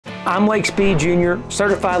I'm Lake Speed Jr.,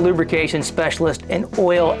 Certified Lubrication Specialist and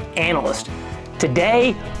Oil Analyst.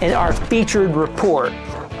 Today, in our featured report,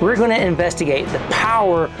 we're going to investigate the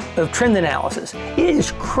power of trend analysis. It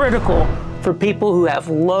is critical for people who have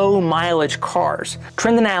low mileage cars.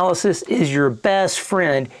 Trend analysis is your best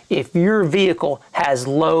friend if your vehicle has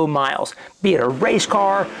low miles, be it a race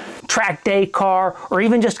car, track day car, or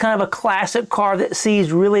even just kind of a classic car that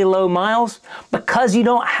sees really low miles. Because you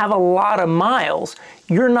don't have a lot of miles,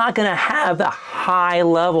 you're not going to have the high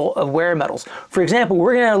level of wear metals. For example,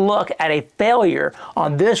 we're going to look at a failure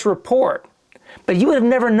on this report, but you would have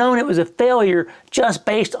never known it was a failure just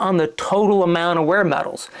based on the total amount of wear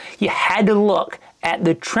metals. You had to look at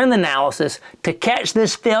the trend analysis to catch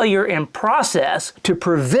this failure in process to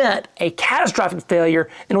prevent a catastrophic failure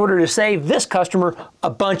in order to save this customer a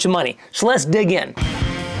bunch of money. So let's dig in.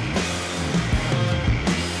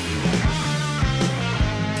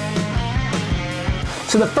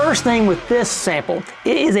 So the first thing with this sample,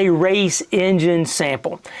 it is a race engine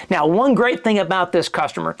sample. Now, one great thing about this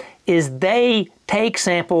customer is they take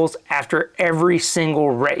samples after every single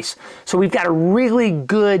race. So we've got a really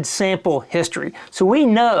good sample history. So we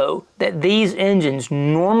know that these engines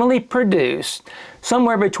normally produce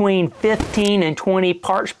somewhere between 15 and 20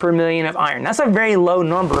 parts per million of iron. That's a very low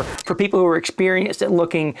number for people who are experienced at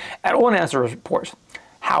looking at oil analysis reports.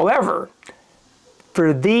 However,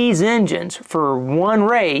 for these engines, for one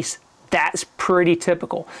race, that's pretty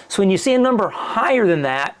typical. So when you see a number higher than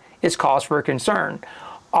that, it's cause for concern.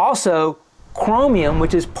 Also, chromium,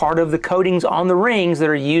 which is part of the coatings on the rings that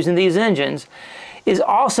are used in these engines, is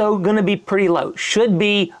also going to be pretty low. Should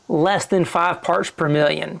be less than 5 parts per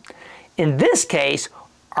million. In this case,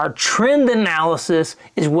 our trend analysis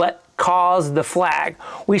is what caused the flag.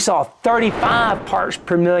 We saw 35 parts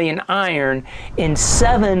per million iron and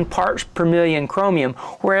 7 parts per million chromium,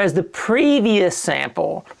 whereas the previous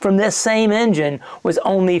sample from this same engine was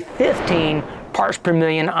only 15 parts per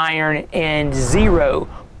million iron and 0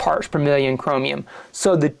 parts per million chromium.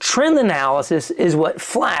 So the trend analysis is what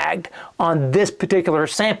flagged on this particular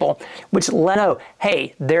sample, which let know,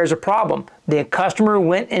 hey, there's a problem. The customer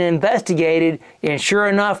went and investigated, and sure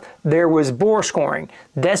enough, there was bore scoring.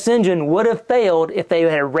 This engine would have failed if they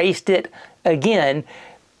had raced it again.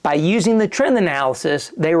 By using the trend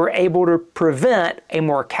analysis, they were able to prevent a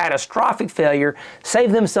more catastrophic failure,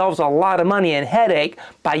 save themselves a lot of money and headache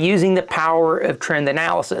by using the power of trend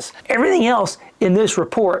analysis. Everything else in this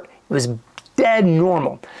report was dead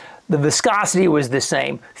normal. The viscosity was the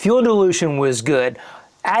same, fuel dilution was good,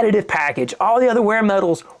 additive package, all the other wear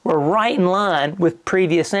metals were right in line with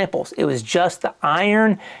previous samples. It was just the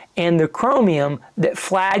iron and the chromium that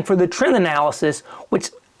flagged for the trend analysis, which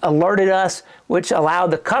alerted us, which allowed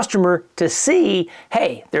the customer to see,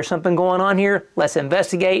 hey, there's something going on here, let's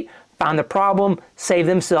investigate, find the problem, save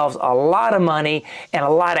themselves a lot of money and a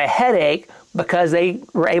lot of headache because they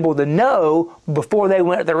were able to know before they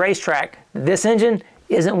went to the racetrack, this engine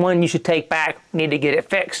isn't one you should take back, need to get it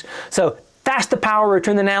fixed. So that's the power of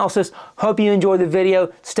trend analysis. Hope you enjoyed the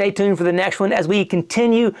video. Stay tuned for the next one as we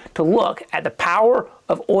continue to look at the power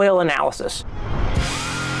of oil analysis.